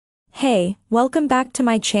Hey, welcome back to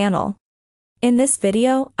my channel. In this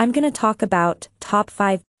video, I'm gonna talk about top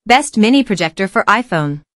 5 best mini projector for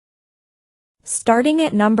iPhone. Starting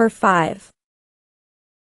at number 5.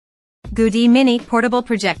 GooDee Mini Portable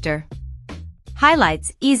Projector.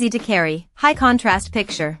 Highlights: easy to carry, high contrast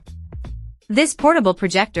picture. This portable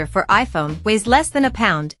projector for iPhone weighs less than a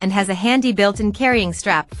pound and has a handy built-in carrying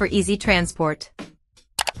strap for easy transport.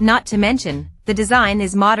 Not to mention, the design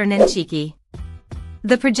is modern and cheeky.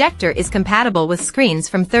 The projector is compatible with screens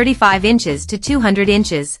from 35 inches to 200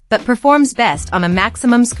 inches, but performs best on a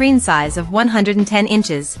maximum screen size of 110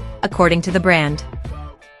 inches, according to the brand.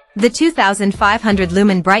 The 2500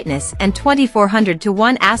 lumen brightness and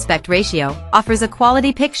 2400:1 aspect ratio offers a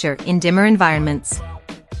quality picture in dimmer environments.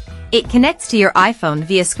 It connects to your iPhone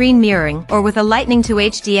via screen mirroring or with a Lightning to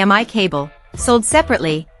HDMI cable, sold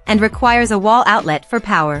separately, and requires a wall outlet for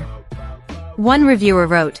power. One reviewer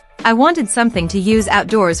wrote, "I wanted something to use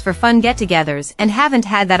outdoors for fun get-togethers and haven't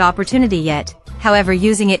had that opportunity yet. However,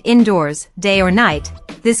 using it indoors, day or night,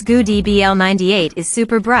 this GooDee BL98 is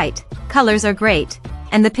super bright, colors are great,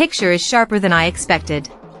 and the picture is sharper than I expected.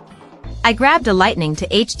 I grabbed a Lightning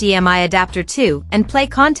to HDMI adapter too and play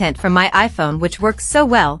content from my iPhone, which works so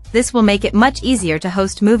well. This will make it much easier to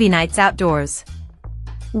host movie nights outdoors."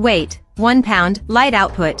 Weight: 1 pound, light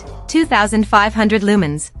output, 2500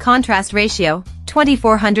 lumens, contrast ratio,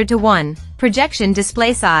 2400:1, projection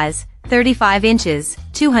display size, 35 inches,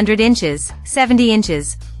 200 inches, 70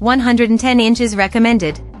 inches, 110 inches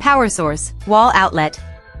recommended, power source, wall outlet.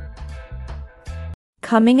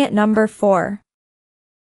 Coming at number 4.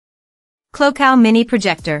 CLOKOWE Mini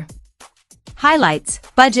Projector. Highlights: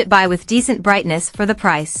 budget buy with decent brightness for the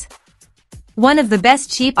price. One of the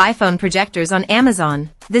best cheap iPhone projectors on Amazon,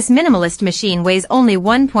 this minimalist machine weighs only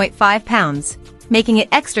 1.5 pounds, making it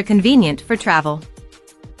extra convenient for travel.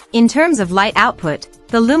 In terms of light output,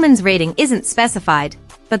 the lumens rating isn't specified,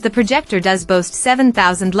 but the projector does boast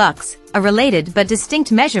 7000 lux, a related but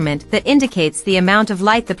distinct measurement that indicates the amount of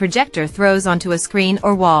light the projector throws onto a screen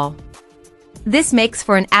or wall. This makes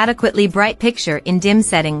for an adequately bright picture in dim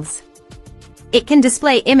settings. It can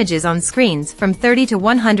display images on screens from 30 to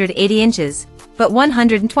 180 inches, but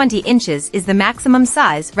 120 inches is the maximum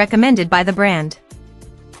size recommended by the brand.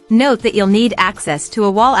 Note that you'll need access to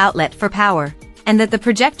a wall outlet for power, and that the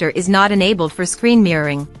projector is not enabled for screen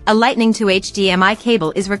mirroring. A Lightning to HDMI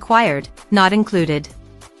cable is required, not included.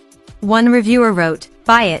 One reviewer wrote,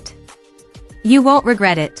 "Buy it. You won't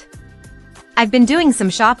regret it." I've been doing some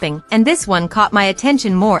shopping, and this one caught my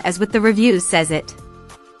attention more, as with the reviews says it.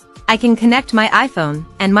 I can connect my iPhone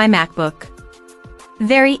and my MacBook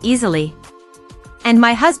very easily. And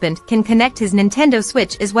my husband can connect his Nintendo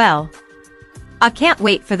Switch as well. I can't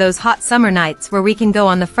wait for those hot summer nights where we can go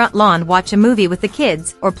on the front lawn, watch a movie with the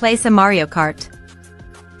kids, or play some Mario Kart.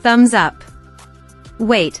 Thumbs up.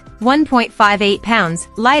 Weight: 1.58 pounds,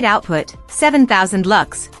 light output, 7000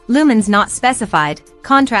 lux, lumens not specified,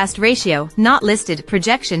 contrast ratio not listed,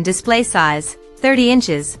 projection display size, 30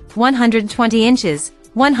 inches, 120 inches,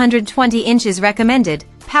 120 inches recommended,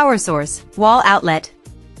 power source, wall outlet.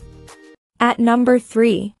 At number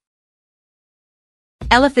 3.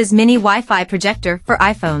 ELEPHAS Mini Wi-Fi Projector for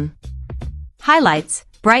iPhone. Highlights: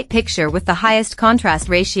 bright picture with the highest contrast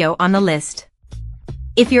ratio on the list.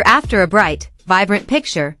 If you're after a bright, vibrant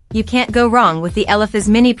picture, you can't go wrong with the ELEPHAS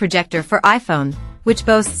Mini Projector for iPhone, which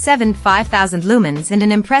boasts 5000 lumens and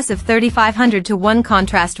an impressive 3500:1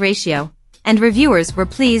 contrast ratio, and reviewers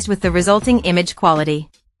were pleased with the resulting image quality.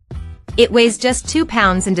 It weighs just 2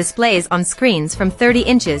 pounds and displays on screens from 30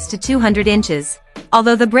 inches to 200 inches,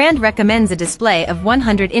 although the brand recommends a display of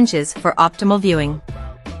 100 inches for optimal viewing.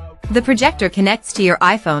 The projector connects to your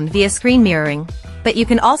iPhone via screen mirroring, but you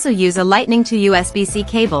can also use a Lightning to USB-C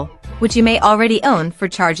cable, which you may already own, for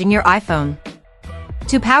charging your iPhone.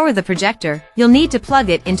 To power the projector, you'll need to plug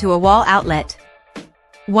it into a wall outlet.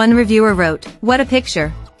 One reviewer wrote, "What a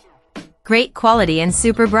picture. Great quality and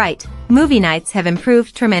super bright. Movie nights have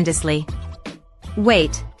improved tremendously."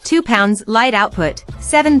 Weight: 2 pounds, light output,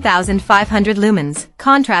 7500 lumens,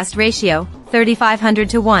 contrast ratio,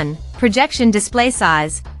 3500:1, projection display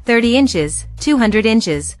size, 30 inches, 200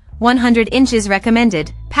 inches, 100 inches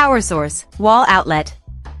recommended, power source, wall outlet.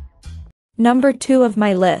 Number 2 of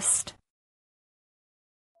my list.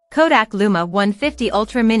 KODAK Luma 150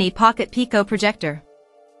 Ultra Mini Pocket Pico Projector.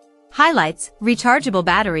 Highlights: rechargeable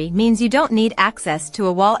battery means you don't need access to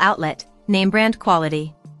a wall outlet, name brand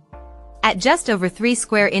quality. At just over 3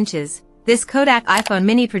 square inches, this KODAK iPhone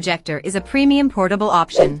mini projector is a premium portable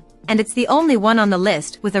option, and it's the only one on the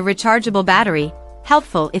list with a rechargeable battery,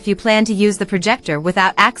 helpful if you plan to use the projector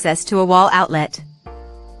without access to a wall outlet.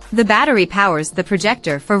 The battery powers the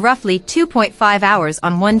projector for roughly 2.5 hours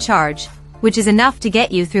on one charge, which is enough to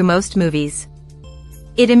get you through most movies.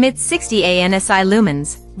 It emits 60 ANSI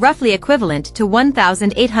lumens, roughly equivalent to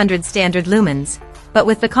 1,800 standard lumens, but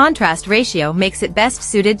with the contrast ratio makes it best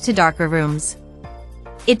suited to darker rooms.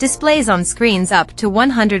 It displays on screens up to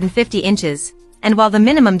 150 inches, and while the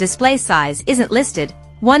minimum display size isn't listed,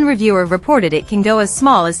 one reviewer reported it can go as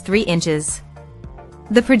small as 3 inches.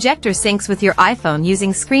 The projector syncs with your iPhone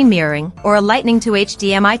using screen mirroring or a Lightning to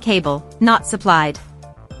HDMI cable, not supplied.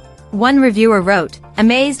 One reviewer wrote,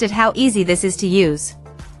 "Amazed at how easy this is to use.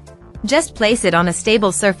 Just place it on a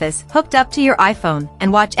stable surface hooked up to your iPhone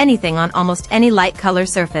and watch anything on almost any light color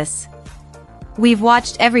surface. We've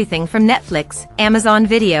watched everything from Netflix, Amazon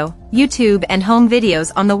Video, YouTube and home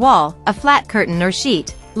videos on the wall, a flat curtain or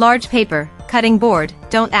sheet, large paper, cutting board,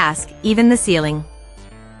 don't ask, even the ceiling.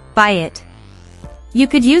 Buy it. You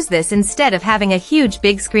could use this instead of having a huge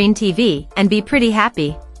big screen TV and be pretty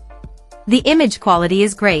happy. The image quality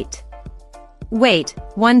is great. Weight,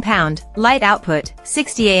 1 pound, light output,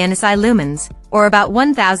 60 ANSI lumens, or about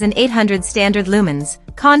 1,800 standard lumens,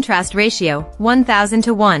 contrast ratio, 1,000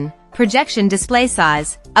 to 1, projection display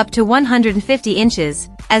size, up to 150 inches,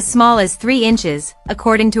 as small as 3 inches,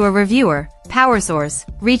 according to a reviewer, power source,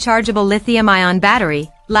 rechargeable lithium-ion battery,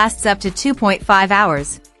 lasts up to 2.5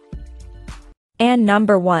 hours. And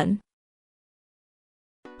number 1.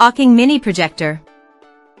 AuKing Mini Projector.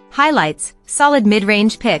 Highlights, solid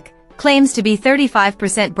mid-range pic, claims to be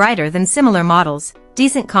 35% brighter than similar models,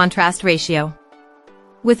 decent contrast ratio.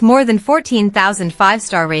 With more than 14,000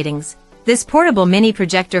 5-star ratings, this portable mini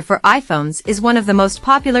projector for iPhones is one of the most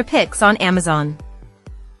popular picks on Amazon.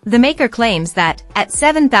 The maker claims that, at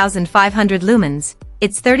 7,500 lumens,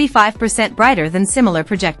 it's 35% brighter than similar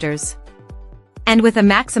projectors. And with a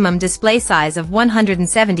maximum display size of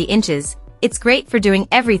 170 inches, it's great for doing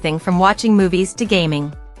everything from watching movies to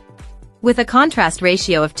gaming. With a contrast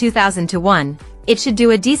ratio of 2,000 to 1, it should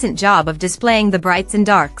do a decent job of displaying the brights and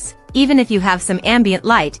darks, even if you have some ambient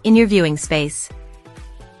light in your viewing space.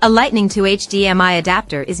 A Lightning to HDMI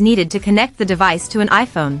adapter is needed to connect the device to an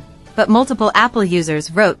iPhone, but multiple Apple users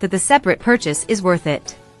wrote that the separate purchase is worth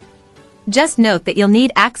it. Just note that you'll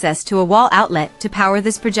need access to a wall outlet to power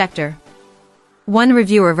this projector. One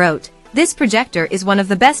reviewer wrote, "This projector is one of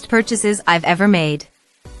the best purchases I've ever made.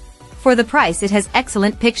 For the price it has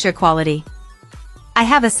excellent picture quality. I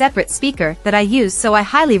have a separate speaker that I use, so I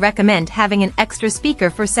highly recommend having an extra speaker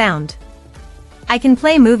for sound. I can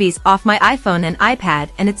play movies off my iPhone and iPad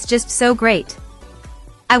and it's just so great.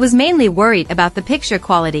 I was mainly worried about the picture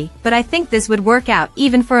quality, but I think this would work out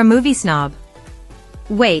even for a movie snob."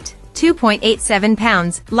 Weight, 2.87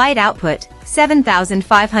 pounds, light output,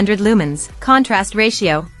 7,500 lumens, contrast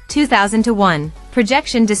ratio, 2,000 to 1,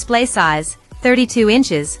 projection display size, 32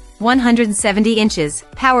 inches, 170 inches,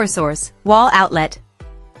 power source, wall outlet.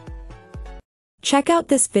 Check out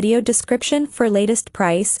this video description for latest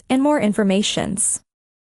price and more informations.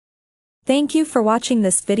 Thank you for watching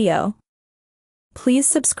this video. Please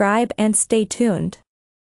subscribe and stay tuned.